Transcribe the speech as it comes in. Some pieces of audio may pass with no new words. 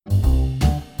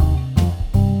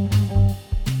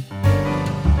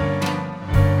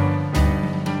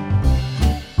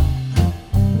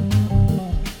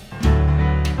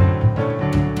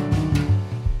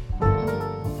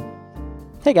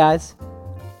Hey guys,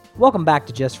 welcome back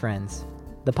to Just Friends,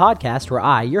 the podcast where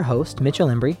I, your host, Mitchell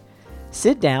Embry,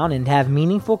 sit down and have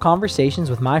meaningful conversations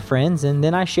with my friends, and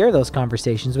then I share those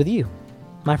conversations with you,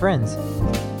 my friends.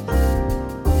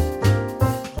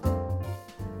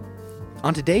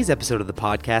 On today's episode of the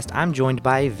podcast, I'm joined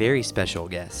by a very special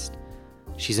guest.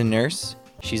 She's a nurse,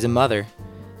 she's a mother,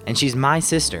 and she's my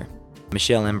sister,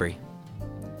 Michelle Embry.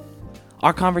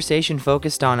 Our conversation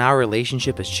focused on our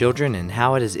relationship as children and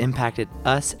how it has impacted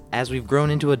us as we've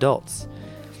grown into adults.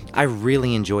 I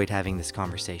really enjoyed having this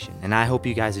conversation, and I hope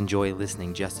you guys enjoy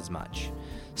listening just as much.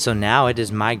 So now it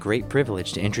is my great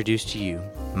privilege to introduce to you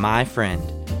my friend,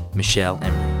 Michelle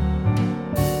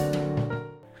Embry.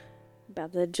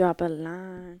 About to drop a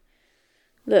line.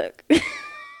 Look.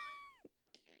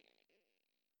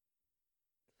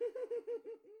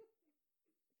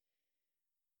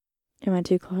 Am I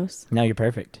too close? No, you're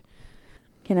perfect.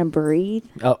 Can I breathe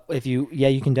Oh,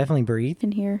 you can definitely breathe.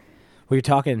 in here? When you're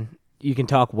talking, you can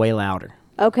talk way louder.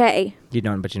 Okay. But you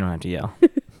don't have to yell.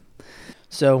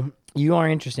 So, you are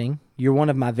interesting. You're one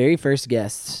of my very first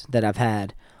guests that I've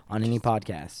had on any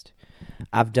podcast.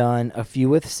 I've done a few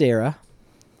with Sarah,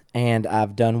 and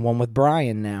I've done one with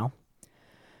Brian now.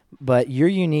 But you're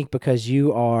unique because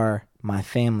you are my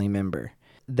family member.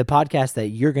 The podcast that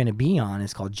you're going to be on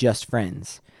is called Just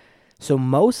Friends. So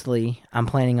mostly I'm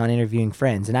planning on interviewing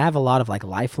friends, and I have a lot of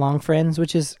lifelong friends,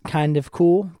 which is kind of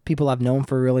cool. People I've known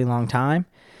for a really long time,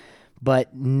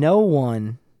 but no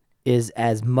one is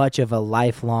as much of a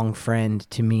lifelong friend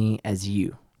to me as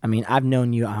you. I mean, I've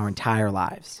known you our entire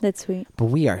lives. That's sweet. But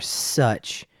we are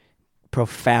such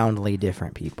profoundly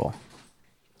different people.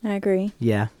 I agree.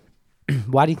 Yeah.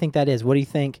 Why do you think that is? What do you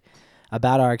think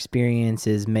about our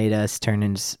experiences made us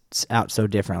turn out so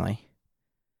differently?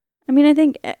 I mean, I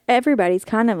think everybody's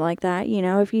kind of like that, you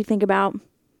know, if you think about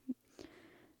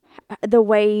the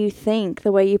way you think,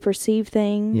 the way you perceive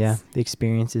things. Yeah, the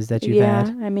experiences that you've had.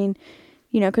 Yeah, I mean,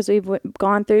 you know, because we've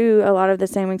gone through a lot of the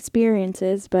same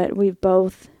experiences, but we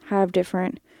both have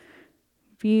different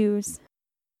views.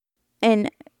 And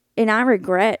I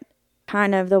regret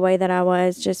kind of the way that I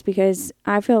was, just because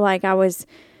I feel like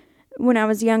when I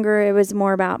was younger, it was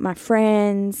more about my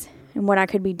friends and what I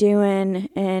could be doing,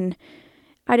 and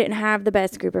I didn't have the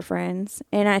best group of friends.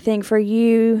 And I think for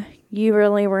you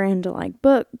really were into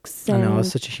books. And I know, I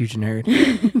was such a huge nerd.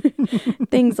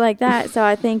 things like that. So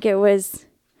I think it was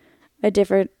a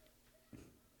different,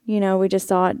 we just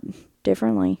saw it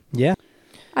differently. Yeah.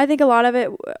 I think a lot of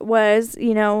it was,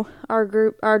 our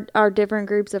group, our different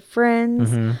groups of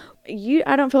friends. Mm-hmm.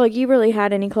 I don't feel like you really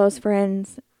had any close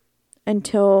friends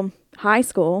until high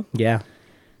school. Yeah.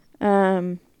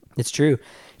 It's true.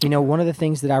 One of the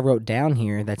things that I wrote down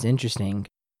here that's interesting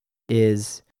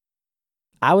is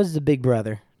I was the big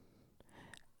brother.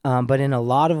 But in a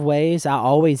lot of ways, I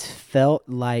always felt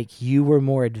like you were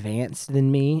more advanced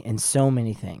than me in so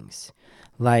many things.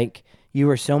 Like, you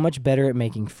were so much better at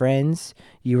making friends.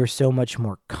 You were so much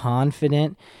more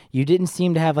confident. You didn't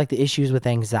seem to have the issues with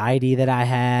anxiety that I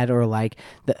had, or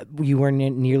you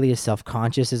weren't nearly as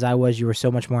self-conscious as I was. You were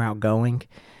so much more outgoing.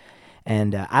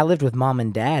 And I lived with mom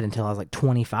and dad until I was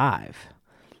 25.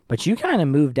 But you kind of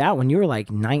moved out when you were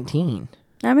 19.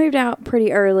 I moved out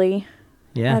pretty early.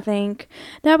 Yeah. I think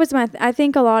that was I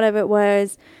think a lot of it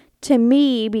was to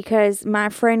me because my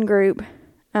friend group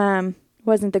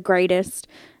wasn't the greatest.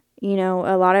 A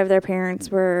lot of their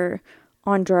parents were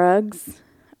on drugs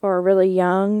or really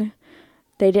young.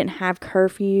 They didn't have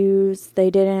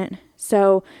curfews.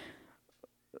 So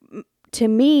to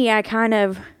me, I kind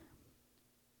of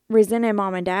resented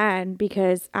mom and dad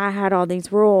because I had all these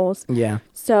rules. Yeah.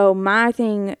 So my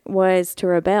thing was to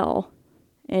rebel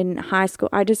in high school.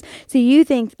 You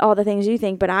think all the things you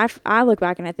think, but I look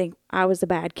back and I think I was a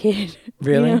bad kid.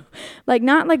 Really?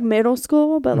 Not middle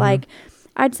school, but Mm-hmm.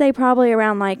 I'd say probably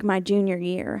around my junior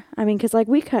year. I mean, because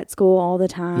we cut school all the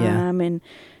time. Yeah.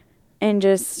 And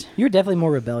just... You were definitely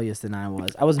more rebellious than I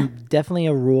was. I was definitely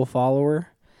a rule follower.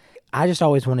 I just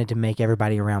always wanted to make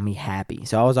everybody around me happy.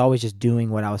 So I was always just doing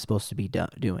what I was supposed to be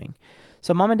doing.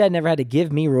 So mom and dad never had to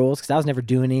give me rules because I was never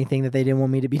doing anything that they didn't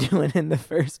want me to be doing in the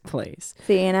first place.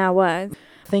 See, and I was.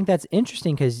 I think that's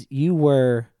interesting because you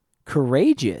were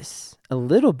courageous a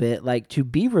little bit. To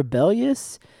be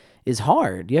rebellious is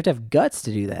hard. You have to have guts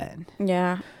to do that.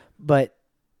 Yeah. But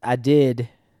I did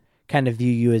kind of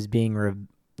view you as being a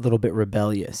little bit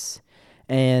rebellious.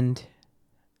 And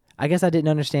I guess I didn't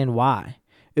understand why.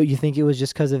 You think it was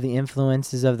just because of the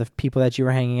influences of the people that you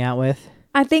were hanging out with?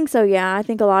 I think so, yeah. I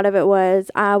think a lot of it was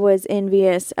I was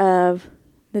envious of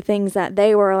the things that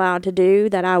they were allowed to do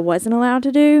that I wasn't allowed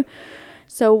to do.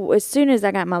 So as soon as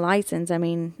I got my license, I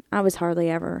mean, I was hardly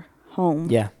ever home.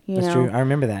 Yeah, that's true. I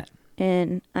remember that.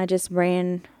 And I just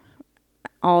ran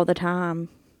all the time,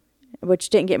 which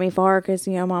didn't get me far because,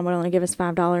 Mom would only give us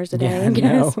 $5 a day.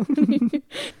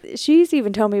 Yeah, She's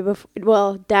even told me before,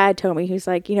 well, Dad told me, he's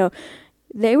like,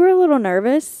 they were a little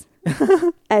nervous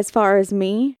as far as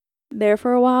me there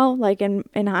for a while, like in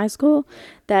high school,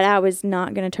 that I was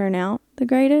not going to turn out the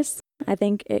greatest. I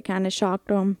think it kind of shocked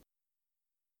them.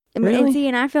 Really?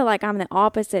 And I feel like I'm the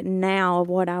opposite now of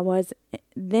what I was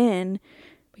then,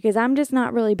 because I'm just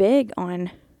not really big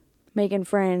on making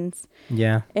friends.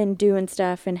 Yeah. And doing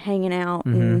stuff and hanging out.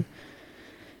 Mm-hmm. And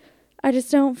I just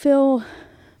don't feel,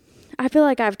 I feel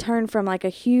like I've turned from like a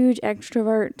huge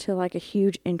extrovert to like a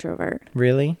huge introvert.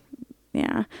 Really?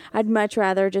 Yeah. I'd much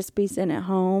rather just be sitting at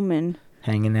home and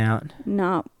hanging out,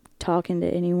 not talking to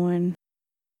anyone.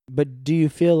 But do you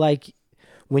feel like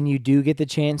when you do get the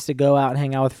chance to go out and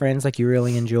hang out with friends, like you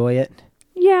really enjoy it?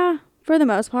 Yeah, for the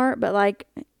most part. But like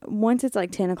once it's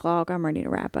like 10 o'clock, I'm ready to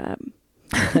wrap up.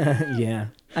 Yeah,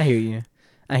 I hear you.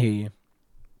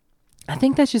 I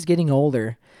think that's just getting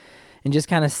older and just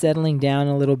kind of settling down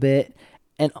a little bit.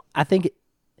 And I think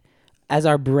as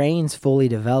our brains fully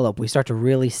develop, we start to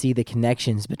really see the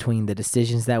connections between the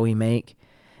decisions that we make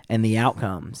and the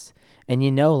outcomes.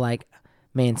 And like,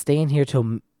 man, staying here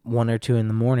till 1 or 2 in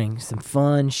the morning, some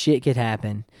fun shit could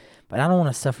happen, but I don't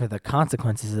want to suffer the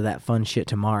consequences of that fun shit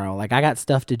tomorrow. Like, I got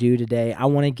stuff to do today. I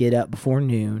want to get up before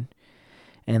noon.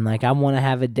 And, like, I want to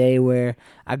have a day where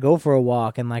I go for a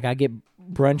walk and, like, I get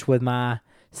brunch with my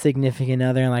significant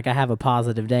other and, like, I have a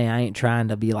positive day. I ain't trying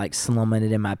to be, like, slumming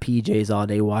it in my PJs all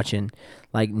day watching,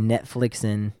 like, Netflix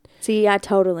and... See, I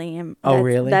totally am. Oh,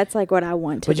 really? That's, like, what I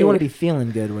want to do. But you want to be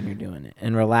feeling good when you're doing it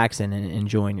and relaxing and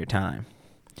enjoying your time.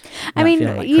 I mean,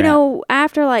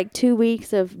 after, like, 2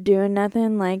 weeks of doing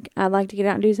nothing, like, I'd like to get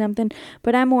out and do something.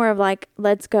 But I'm more of, like,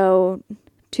 let's go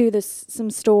to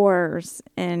some stores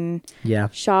and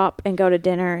shop and go to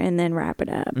dinner and then wrap it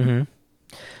up. Mm-hmm.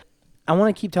 I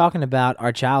want to keep talking about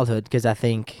our childhood because I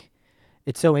think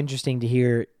it's so interesting to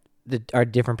hear our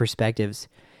different perspectives.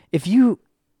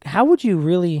 How would you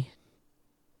really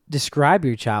describe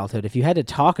your childhood if you had to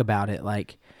talk about it?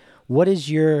 Like, what is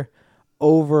your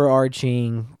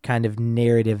overarching kind of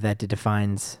narrative that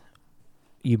defines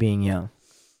you being young?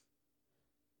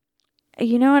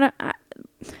 You know what?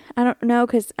 I don't know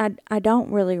because I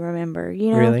don't really remember,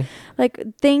 Really? Like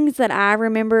things that I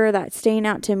remember that stand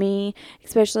out to me,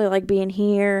 especially like being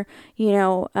here,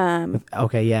 with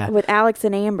Alex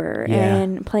and Amber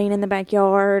and playing in the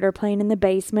backyard or playing in the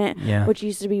basement, which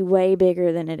used to be way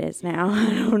bigger than it is now. I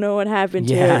don't know what happened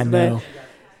to it. Yeah, I know.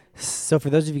 So for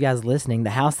those of you guys listening, the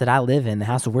house that I live in, the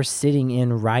house that we're sitting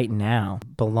in right now,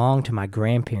 belonged to my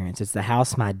grandparents. It's the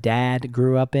house my dad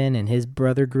grew up in and his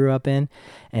brother grew up in.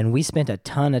 And we spent a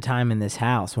ton of time in this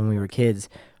house when we were kids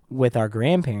with our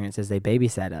grandparents as they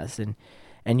babysat us.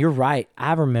 And you're right,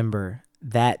 I remember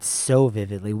that so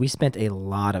vividly. We spent a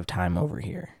lot of time over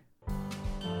here.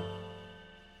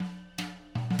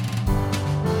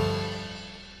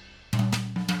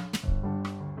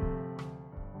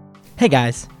 Hey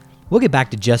guys. We'll get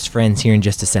back to Just Friends here in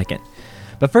just a second.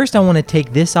 But first, I want to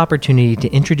take this opportunity to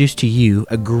introduce to you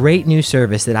a great new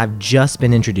service that I've just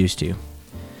been introduced to.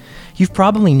 You've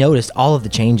probably noticed all of the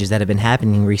changes that have been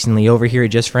happening recently over here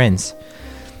at Just Friends.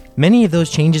 Many of those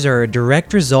changes are a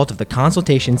direct result of the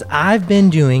consultations I've been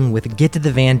doing with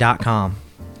GetToTheVan.com.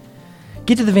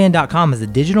 GetToTheVan.com is a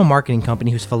digital marketing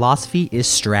company whose philosophy is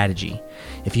strategy.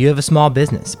 If you have a small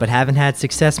business but haven't had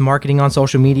success marketing on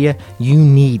social media, you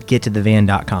need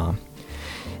GetToTheVan.com.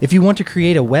 If you want to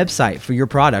create a website for your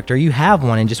product or you have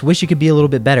one and just wish it could be a little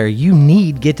bit better, you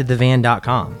need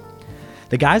GetToTheVan.com.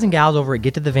 The guys and gals over at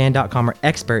GetToTheVan.com are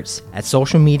experts at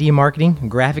social media marketing,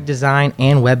 graphic design,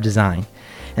 and web design.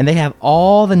 And they have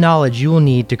all the knowledge you will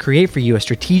need to create for you a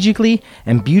strategically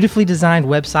and beautifully designed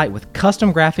website with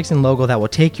custom graphics and logo that will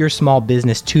take your small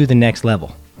business to the next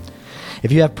level.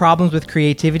 If you have problems with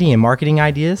creativity and marketing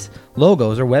ideas,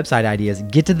 logos, or website ideas,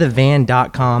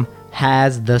 GetToTheVan.com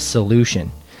has the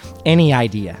solution. Any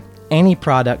idea, any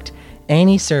product,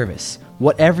 any service,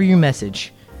 whatever your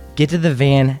message,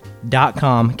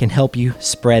 GetToTheVan.com can help you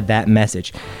spread that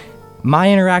message.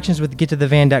 My interactions with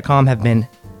GetToTheVan.com have been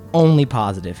only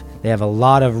positive. They have a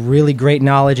lot of really great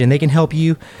knowledge and they can help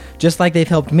you just like they've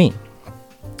helped me.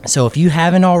 So if you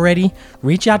haven't already,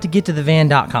 reach out to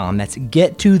GetToTheVan.com. That's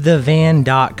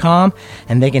GetToTheVan.com,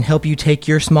 and they can help you take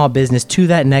your small business to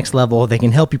that next level. They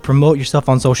can help you promote yourself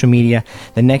on social media.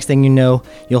 The next thing you know,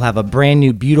 you'll have a brand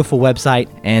new, beautiful website,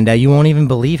 and you won't even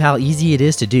believe how easy it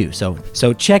is to do. So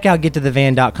check out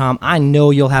GetToTheVan.com. I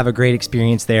know you'll have a great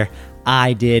experience there.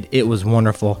 I did. It was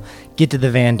wonderful.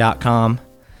 GetToTheVan.com.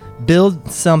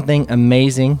 Build something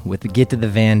amazing with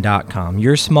gettothevan.com,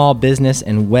 your small business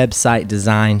and website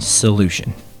design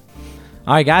solution.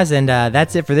 All right, guys, and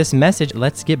that's it for this message.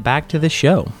 Let's get back to the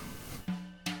show.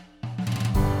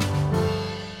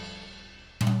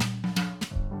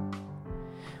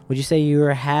 Would you say you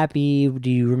were happy? Do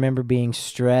you remember being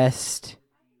stressed?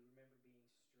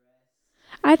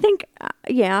 I think,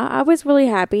 yeah, I was really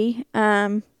happy.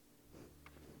 Like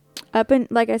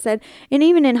I said, and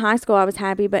even in high school, I was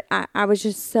happy, but I was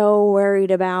just so worried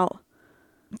about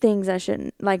things I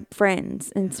shouldn't, like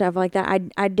friends and stuff like that.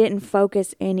 I didn't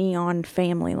focus any on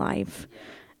family life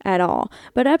at all.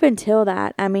 But up until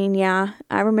that, I mean, yeah,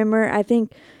 I remember, I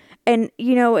think, and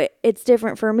you know, it's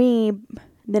different for me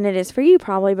than it is for you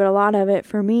probably, but a lot of it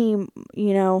for me,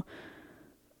 you know,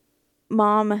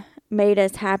 Mom made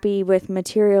us happy with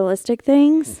materialistic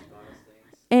things.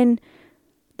 And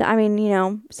I mean, you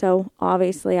know, so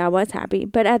obviously I was happy,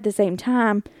 but at the same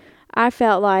time, I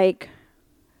felt like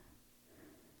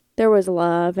there was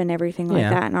love and everything like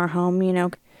that in our home, you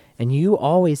know. And you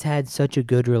always had such a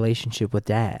good relationship with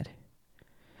Dad.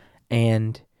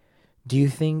 And do you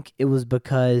think it was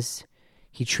because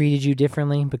he treated you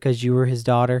differently because you were his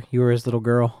daughter, you were his little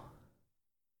girl?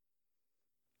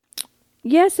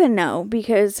 Yes and no,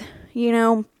 because, you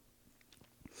know,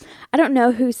 I don't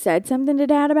know who said something to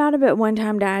Dad about it, but one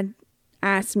time Dad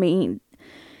asked me,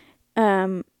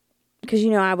 because, you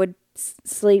know, I would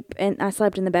sleep, and I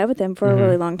slept in the bed with him for a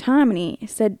really long time, and he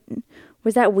said,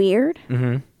 was that weird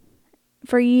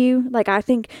for you? Like, I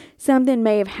think something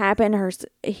may have happened, or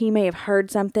he may have heard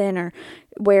something, or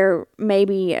where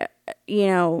maybe, you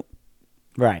know.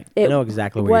 Right. I know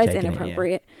exactly where you're taking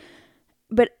inappropriate.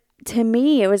 But to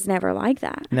me, it was never like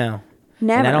that. No.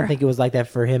 Never. And I don't think it was like that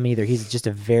for him either. He's just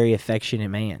a very affectionate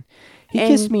man. He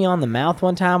kissed me on the mouth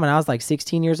one time when I was like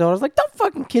 16 years old. I was like, don't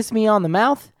fucking kiss me on the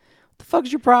mouth. What the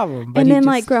fuck's your problem? But and then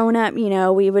like growing up, you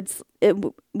know, we would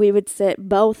sit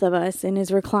both of us in his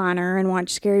recliner and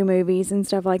watch scary movies and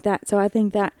stuff like that. So I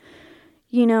think that,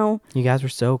 you know. You guys were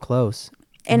so close.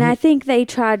 And I think they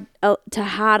tried to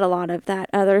hide a lot of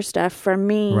that other stuff from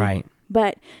me. Right.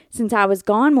 But since I was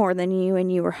gone more than you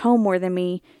and you were home more than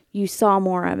me, you saw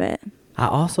more of it. I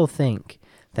also think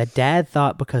that Dad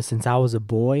thought because since I was a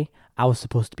boy, I was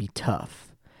supposed to be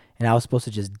tough. And I was supposed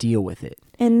to just deal with it.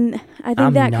 And I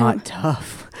think I'm not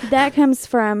tough. That comes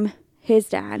from his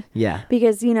dad. Yeah.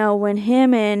 Because, you know, when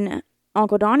him and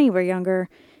Uncle Donnie were younger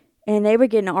and they would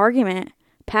get in an argument,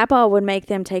 Papa would make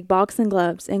them take boxing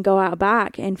gloves and go out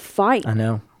back and fight. I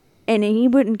know. And he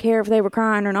wouldn't care if they were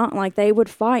crying or not. Like, they would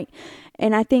fight.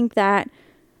 And I think that's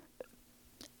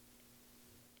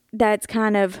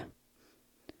kind of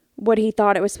what he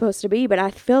thought it was supposed to be. But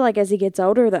I feel like as he gets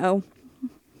older, though,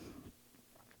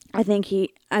 I think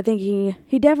he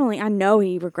definitely, I know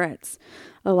he regrets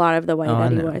a lot of the way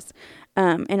that he was.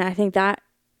 And I think that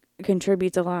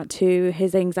contributes a lot to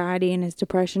his anxiety and his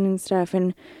depression and stuff.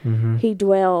 And he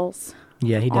dwells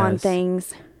on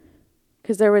things.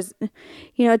 Because there was,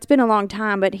 you know, it's been a long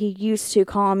time, but he used to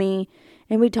call me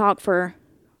and we'd talk for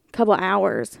a couple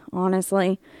hours,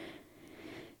 honestly.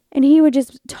 And he would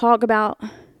just talk about,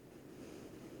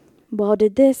 well, how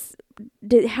did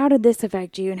this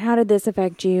affect you? And how did this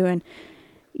affect you? And,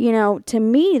 you know, to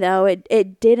me, though,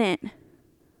 it didn't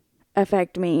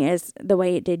affect me as the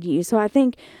way it did you. So I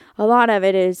think a lot of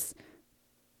it is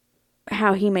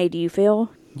how he made you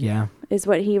feel. Yeah. Is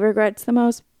what he regrets the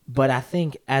most. But I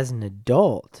think as an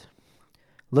adult,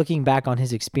 looking back on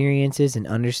his experiences and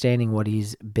understanding what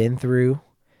he's been through,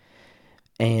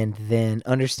 and then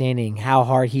understanding how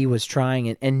hard he was trying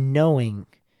and knowing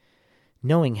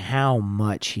how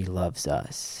much he loves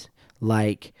us,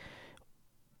 like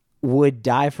would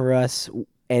die for us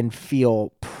and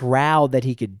feel proud that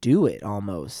he could do it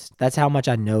almost. That's how much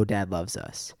I know Dad loves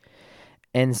us.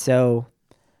 And so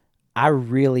I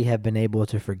really have been able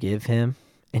to forgive him.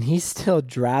 And he still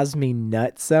drives me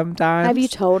nuts sometimes. Have you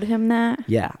told him that?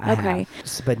 Yeah, I have.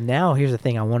 But now here's the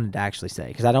thing I wanted to actually say,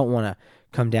 because I don't want to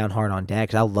come down hard on Dad,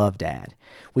 because I love Dad.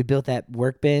 We built that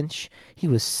workbench. He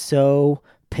was so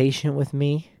patient with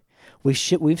me. We've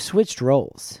switched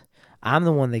roles. I'm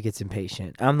the one that gets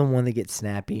impatient. I'm the one that gets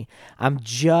snappy. I'm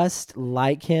just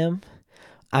like him.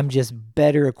 I'm just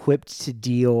better equipped to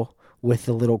deal with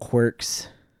the little quirks.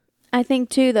 I think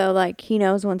too, though, like he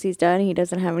knows once he's done, he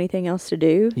doesn't have anything else to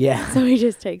do. Yeah. So he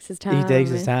just takes his time. He takes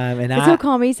his time. And he'll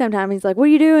call me sometime. He's like, what are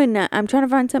you doing? I'm trying to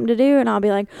find something to do. And I'll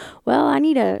be like, well, I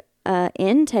need a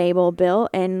end table built.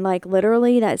 And like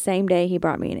literally that same day he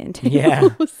brought me an end table. Yeah.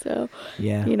 So,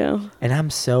 yeah. You know. And I'm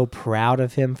so proud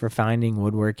of him for finding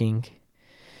woodworking.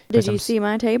 Did you see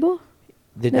my table?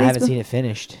 I haven't seen it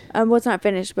finished. Well, it's not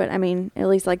finished, but I mean, at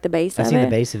least like the base of it. I've seen the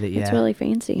base of it, yeah. It's really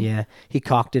fancy. Yeah. He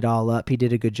caulked it all up. He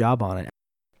did a good job on it.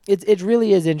 It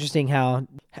really is interesting how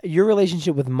your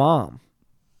relationship with mom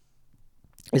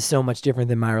is so much different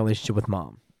than my relationship with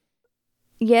mom.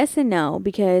 Yes and no,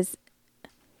 because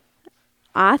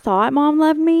I thought mom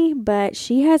loved me, but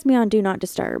she has me on Do Not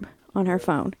Disturb on her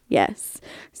phone. Yes.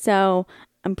 So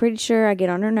I'm pretty sure I get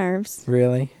on her nerves.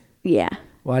 Really? Yeah.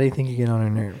 Why do you think you get on her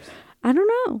nerves? I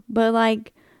don't know, but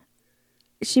like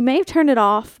she may have turned it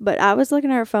off, but I was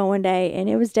looking at her phone one day and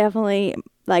it was definitely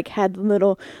like had the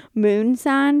little moon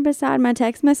sign beside my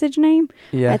text message name.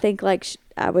 Yeah. I think like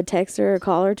I would text her or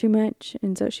call her too much,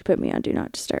 and so she put me on Do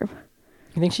Not Disturb.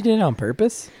 You think she did it on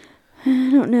purpose? I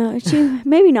don't know. She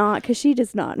maybe not, because she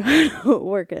does not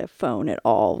work a phone at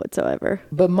all whatsoever.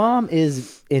 But mom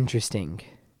is interesting.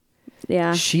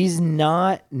 Yeah. She's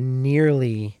not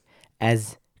nearly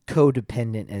as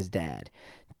codependent as dad.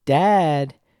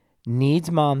 Dad needs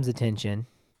mom's attention.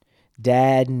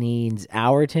 Dad needs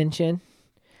our attention.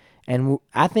 And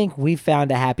I think we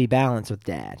found a happy balance with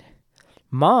dad.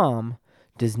 Mom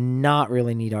does not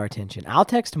really need our attention. I'll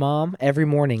text mom every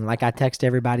morning like I text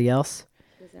everybody else.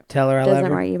 Tell her I love her.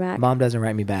 Doesn't write you back. Mom doesn't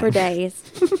write me back. For days.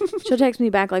 She'll text me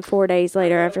back like 4 days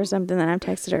later after something that I've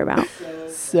texted her about.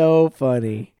 So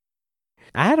funny.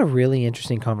 I had a really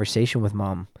interesting conversation with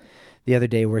mom the other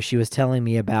day where she was telling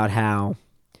me about how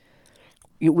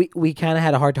we kind of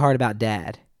had a heart-to-heart about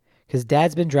dad because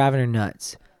dad's been driving her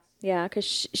nuts. Yeah,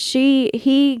 because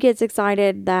he gets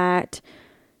excited that,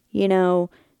 you know,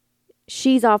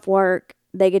 she's off work.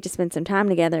 They get to spend some time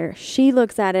together. She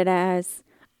looks at it as,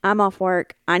 I'm off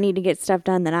work. I need to get stuff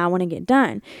done that I want to get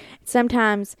done.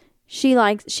 Sometimes she's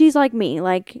like me.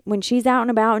 Like when she's out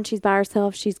and about and she's by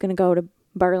herself, she's going to go to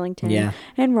Burlington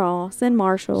and Ross and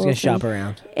Marshall. She's going to shop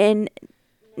around. And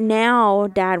now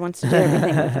dad wants to do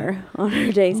everything with her on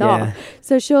her days off.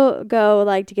 So she'll go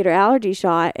like to get her allergy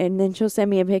shot, and then she'll send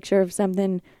me a picture of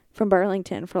something from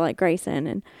Burlington for like Grayson,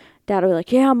 and dad will be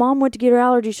like, yeah, mom went to get her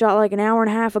allergy shot like an hour and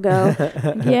a half ago.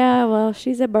 Yeah, well,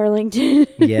 she's at Burlington.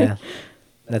 Yeah,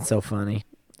 that's so funny.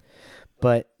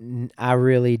 But I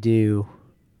really do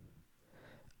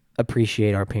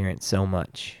appreciate our parents so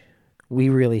much. We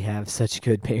really have such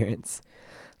good parents.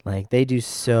 Like, they do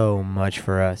so much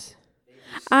for us.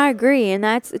 I agree. And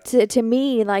that's, to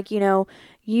me, like, you know,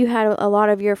 you had a lot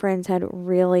of your friends had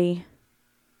really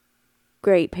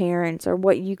great parents, or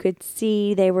what you could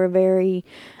see. They were very...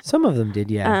 Some of them did,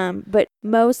 yeah. But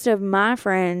most of my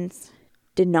friends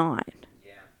did not.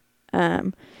 Yeah.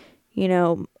 You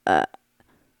know,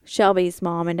 Shelby's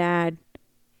mom and dad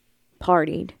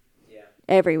partied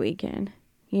every weekend,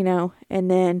 you know,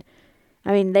 and then,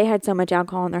 I mean, they had so much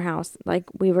alcohol in their house. Like,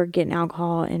 we were getting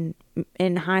alcohol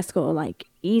in high school, like,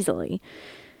 easily.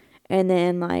 And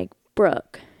then, like,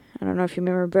 Brooke. I don't know if you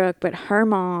remember Brooke, but her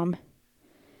mom,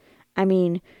 I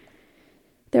mean,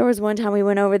 there was one time we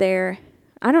went over there.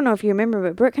 I don't know if you remember,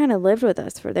 but Brooke kind of lived with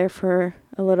us for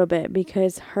a little bit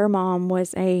because her mom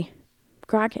was a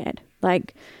crackhead.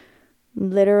 Like,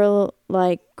 literal,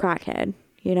 like, crackhead,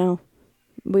 you know.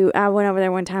 I went over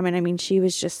there one time, and I mean, she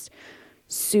was just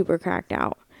super cracked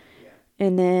out. Yeah.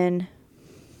 And then,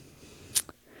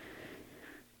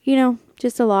 you know,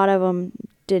 just a lot of them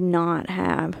did not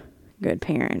have good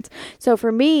parents. So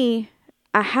for me,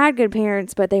 I had good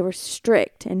parents, but they were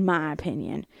strict, in my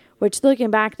opinion, which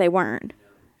looking back, they weren't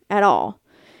at all.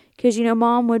 Because, you know,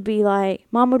 mom would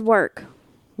work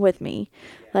with me.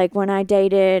 Like when I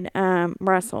dated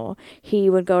Russell, he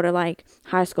would go to like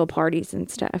high school parties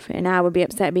and stuff, and I would be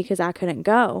upset because I couldn't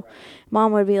go.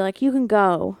 Mom would be like, you can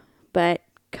go, but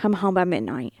come home by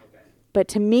midnight. But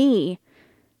to me,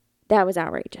 that was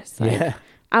outrageous. Like,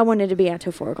 I wanted to be out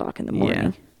till 4 o'clock in the morning.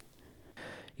 Yeah.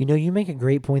 You know, you make a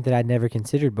great point that I'd never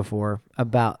considered before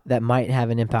about that might have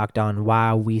an impact on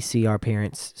why we see our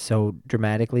parents so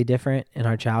dramatically different in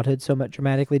our childhood, so much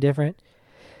dramatically different.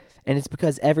 And it's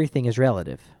because everything is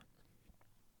relative.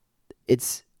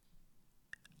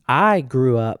 I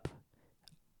grew up,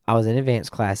 I was in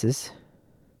advanced classes,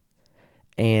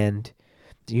 and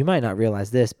you might not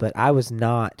realize this, but I was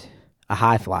not a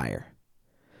high flyer.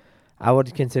 I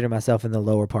would consider myself in the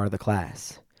lower part of the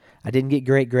class. I didn't get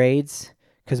great grades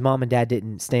because mom and dad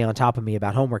didn't stay on top of me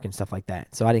about homework and stuff like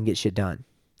that, so I didn't get shit done.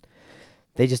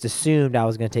 They just assumed I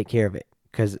was going to take care of it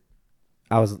because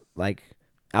I was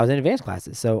in advanced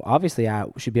classes, so obviously I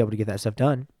should be able to get that stuff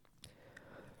done.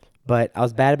 But I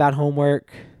was bad about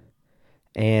homework,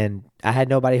 and I had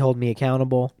nobody hold me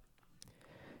accountable.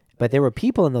 But there were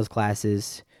people in those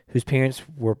classes whose parents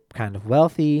were kind of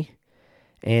wealthy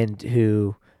and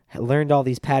who learned all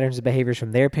these patterns of behaviors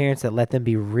from their parents that let them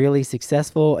be really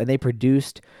successful, and they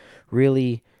produced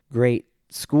really great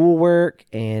schoolwork,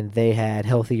 and they had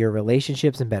healthier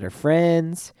relationships and better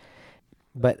friends.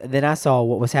 But then I saw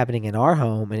what was happening in our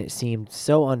home, and it seemed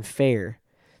so unfair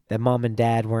that mom and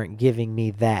dad weren't giving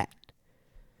me that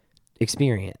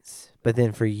experience. But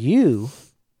then for you,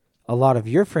 a lot of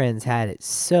your friends had it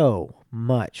so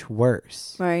much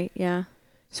worse. Right, yeah.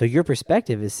 So your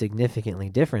perspective is significantly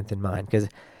different than mine, because,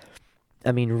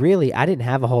 I mean, really, I didn't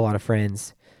have a whole lot of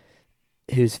friends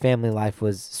whose family life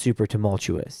was super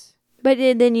tumultuous. But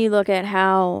then you look at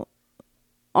how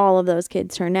all of those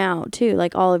kids turn out, too.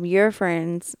 Like, all of your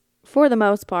friends, for the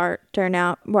most part, turn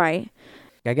out right.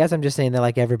 I guess I'm just saying that,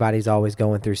 like, everybody's always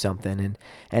going through something,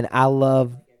 and I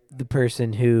love the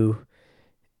person who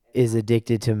is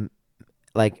addicted to,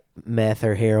 like, meth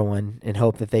or heroin and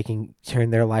hope that they can turn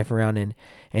their life around and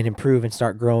improve and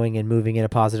start growing and moving in a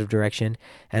positive direction.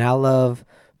 And I love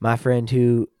my friend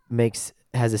who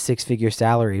has a 6-figure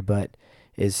salary but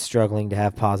is struggling to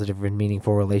have positive and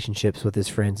meaningful relationships with his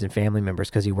friends and family members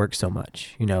because he works so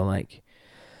much. You know, like,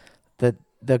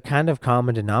 the kind of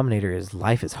common denominator is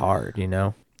life is hard, you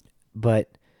know. But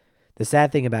the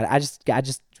sad thing about it, I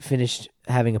just finished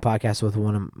having a podcast with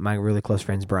one of my really close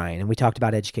friends, Brian, and we talked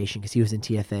about education because he was in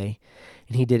TFA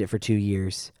and he did it for 2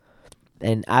 years.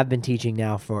 And I've been teaching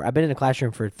now I've been in a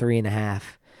classroom for 3.5,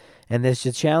 and the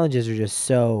challenges are just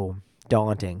so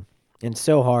daunting and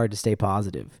so hard to stay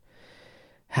positive.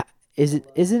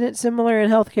 Isn't it similar in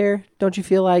healthcare? Don't you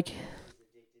feel like?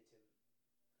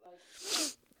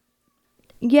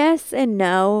 Yes and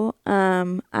no.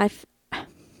 I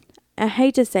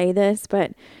hate to say this,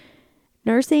 but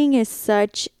nursing is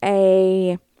such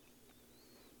I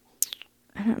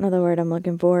don't know the word I'm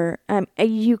looking for.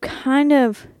 You kind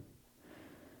of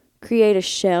create a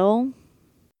shell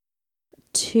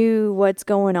to what's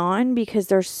going on because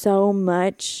there's so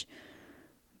much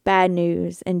bad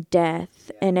news and death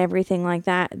and everything like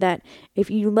that if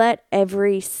you let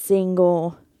every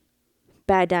single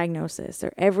bad diagnosis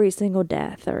or every single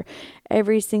death or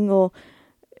every single,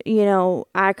 wish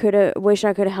I could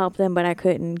have helped them, but I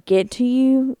couldn't get to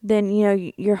you, then,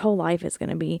 your whole life is going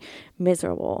to be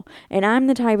miserable. And I'm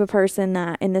the type of person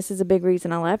and this is a big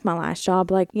reason I left my last job.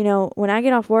 Like, when I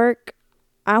get off work,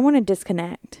 I want to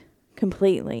disconnect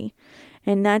completely.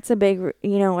 And that's a big,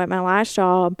 at my last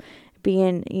job,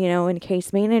 being, in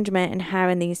case management and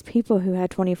having these people who had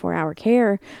 24-hour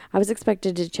care, I was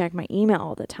expected to check my email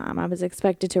all the time. I was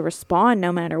expected to respond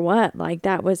no matter what. Like,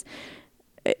 that was,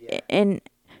 and,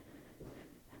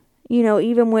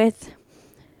 even with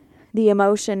the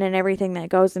emotion and everything that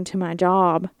goes into my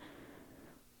job,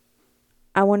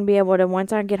 I want to be able to,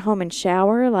 once I get home and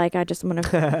shower, like, I just want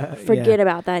to forget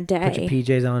about that day. Put your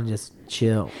PJs on and just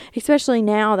chill. Especially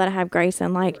now that I have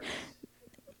Grayson, like,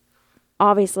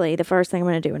 obviously the first thing I'm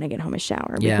going to do when I get home is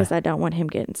shower because I don't want him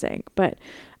getting sick. But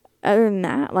other than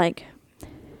that, like,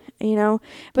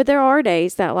 but there are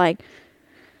days that, like,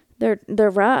 they're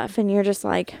rough and you're just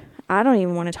like, I don't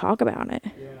even want to talk about it.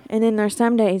 Yeah. And then there's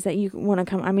some days that you want to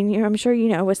come. I mean, I'm sure,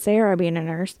 with Sarah being a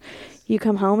nurse, you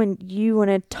come home and you want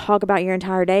to talk about your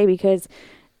entire day because,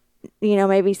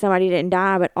 maybe somebody didn't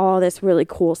die, but all this really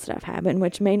cool stuff happened,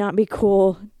 which may not be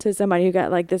cool to somebody who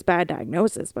got, like, this bad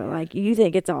diagnosis, but, like, you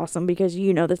think it's awesome because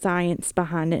the science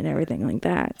behind it and everything like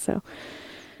that. So,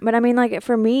 but I mean, like,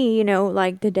 for me,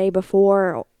 like, the day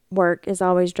before work is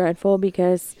always dreadful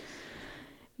because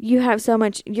you have so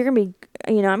much, you're going to be,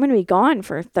 I'm going to be gone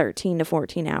for 13 to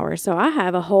 14 hours. So I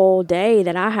have a whole day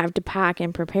that I have to pack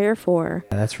and prepare for.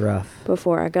 Yeah, that's rough.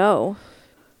 Before I go.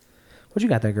 What you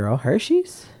got there, girl?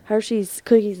 Hershey's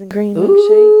cookies and cream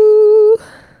milkshake.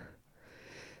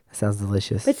 That sounds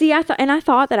delicious. But see, I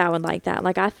thought that I would like that.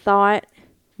 Like, I thought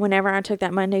whenever I took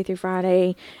that Monday through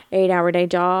Friday 8-hour day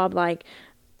job, like,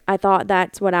 I thought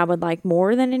that's what I would like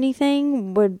more than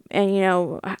anything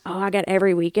and I got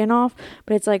every weekend off,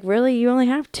 but it's like, really, you only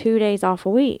have 2 days off a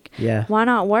week. Yeah. Why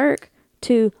not work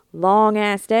 2 long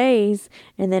ass days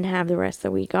and then have the rest of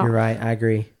the week off? You're right. I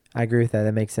agree with that.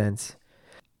 That makes sense.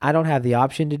 I don't have the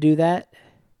option to do that.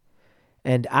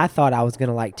 And I thought I was going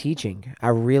to like teaching. I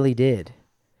really did.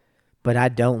 But I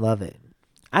don't love it.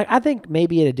 I think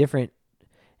maybe in a different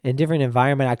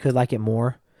environment, I could like it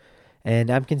more. And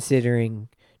I'm considering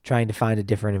trying to find a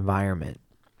different environment.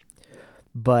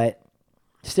 But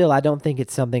still, I don't think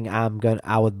it's something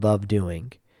I would love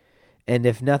doing. And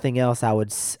if nothing else, I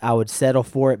would settle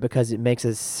for it because it makes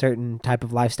a certain type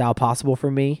of lifestyle possible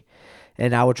for me.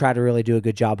 And I would try to really do a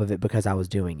good job of it because I was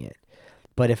doing it.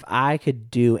 But if I could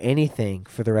do anything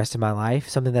for the rest of my life,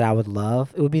 something that I would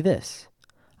love, it would be this.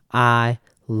 I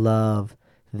love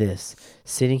this.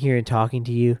 Sitting here and talking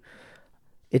to you,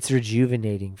 it's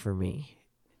rejuvenating for me.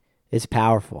 It's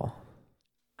powerful.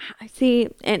 I see.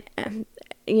 And,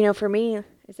 for me,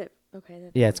 is it okay?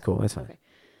 Yeah, it's cool. It's fine. Okay.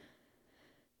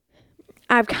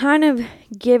 I've kind of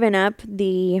given up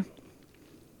the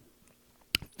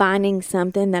finding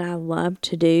something that I love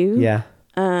to do. Yeah.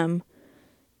 And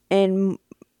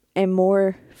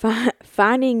more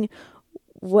finding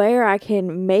where I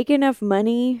can make enough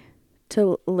money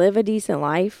to live a decent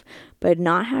life, but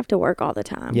not have to work all the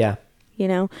time. Yeah.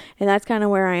 And that's kind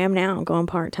of where I am now, going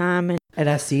part-time. And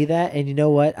I see that, and you know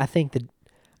what? I think that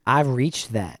I've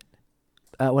reached that.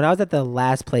 When I was at the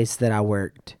last place that I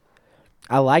worked,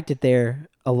 I liked it there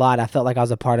a lot. I felt like I was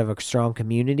a part of a strong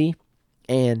community,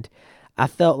 and I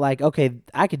felt like, okay,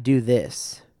 I could do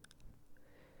this.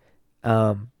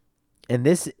 And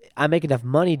this, I make enough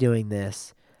money doing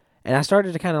this, and I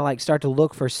started to kind of start to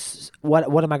look for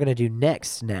what am I going to do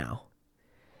next now?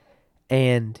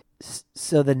 And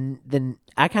so then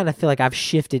I kind of feel like I've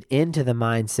shifted into the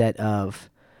mindset of,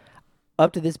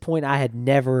 up to this point, I had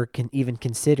never even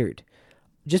considered,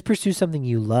 just pursue something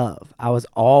you love. I was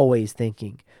always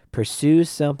thinking, pursue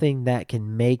something that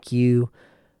can make you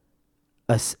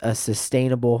a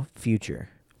sustainable future.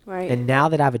 Right. And now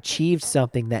that I've achieved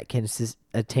something that can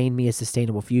attain me a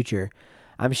sustainable future,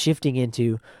 I'm shifting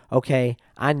into, okay,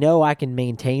 I know I can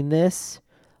maintain this.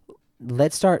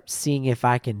 Let's start seeing if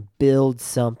I can build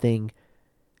something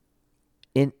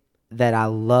that I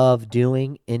love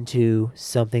doing into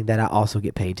something that I also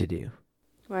get paid to do.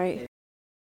 Right.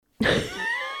 There's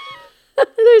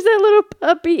that little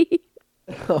puppy.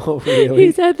 Oh, really?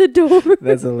 He's at the door.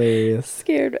 That's hilarious.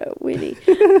 Scared of Winnie.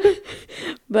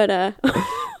 But, I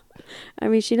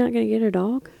mean, she's not going to get her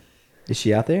dog? Is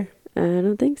she out there? I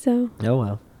don't think so. Oh,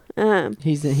 well.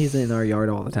 He's in our yard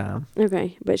all the time.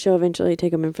 Okay, but she'll eventually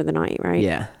take him in for the night, right?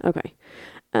 Yeah. Okay.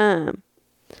 Hey,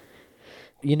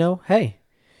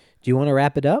 do you want to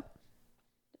wrap it up?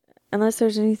 Unless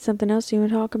there's something else you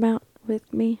want to talk about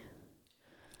with me.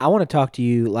 I want to talk to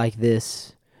you like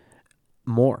this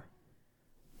more.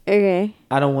 Okay.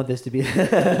 I don't want this to be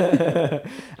I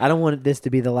don't want this to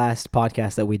be the last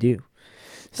podcast that we do.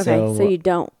 Okay, so you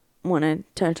don't want to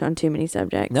touch on too many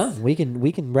subjects. No, we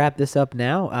can wrap this up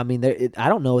now. I mean, I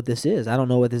don't know what this is. I don't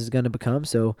know what this is going to become,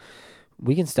 so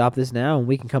we can stop this now and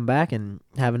we can come back and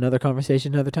have another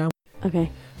conversation another time.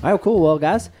 Okay. All right, cool. Well,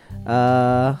 guys,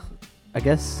 I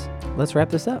guess let's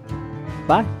wrap this up.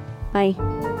 Bye. Bye.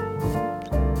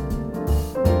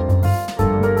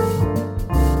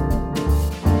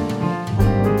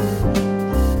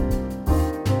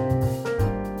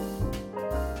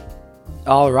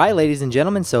 All right, ladies and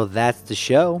gentlemen, so that's the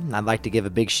show. I'd like to give a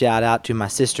big shout out to my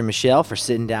sister Michelle for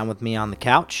sitting down with me on the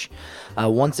couch.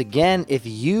 Once again, if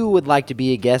you would like to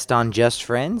be a guest on Just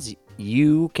Friends,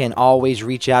 you can always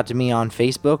reach out to me on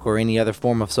Facebook or any other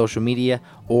form of social media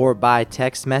or by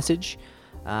text message.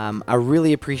 I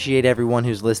really appreciate everyone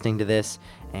who's listening to this,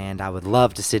 and I would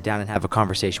love to sit down and have a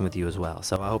conversation with you as well.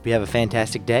 So I hope you have a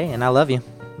fantastic day, and I love you.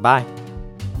 Bye.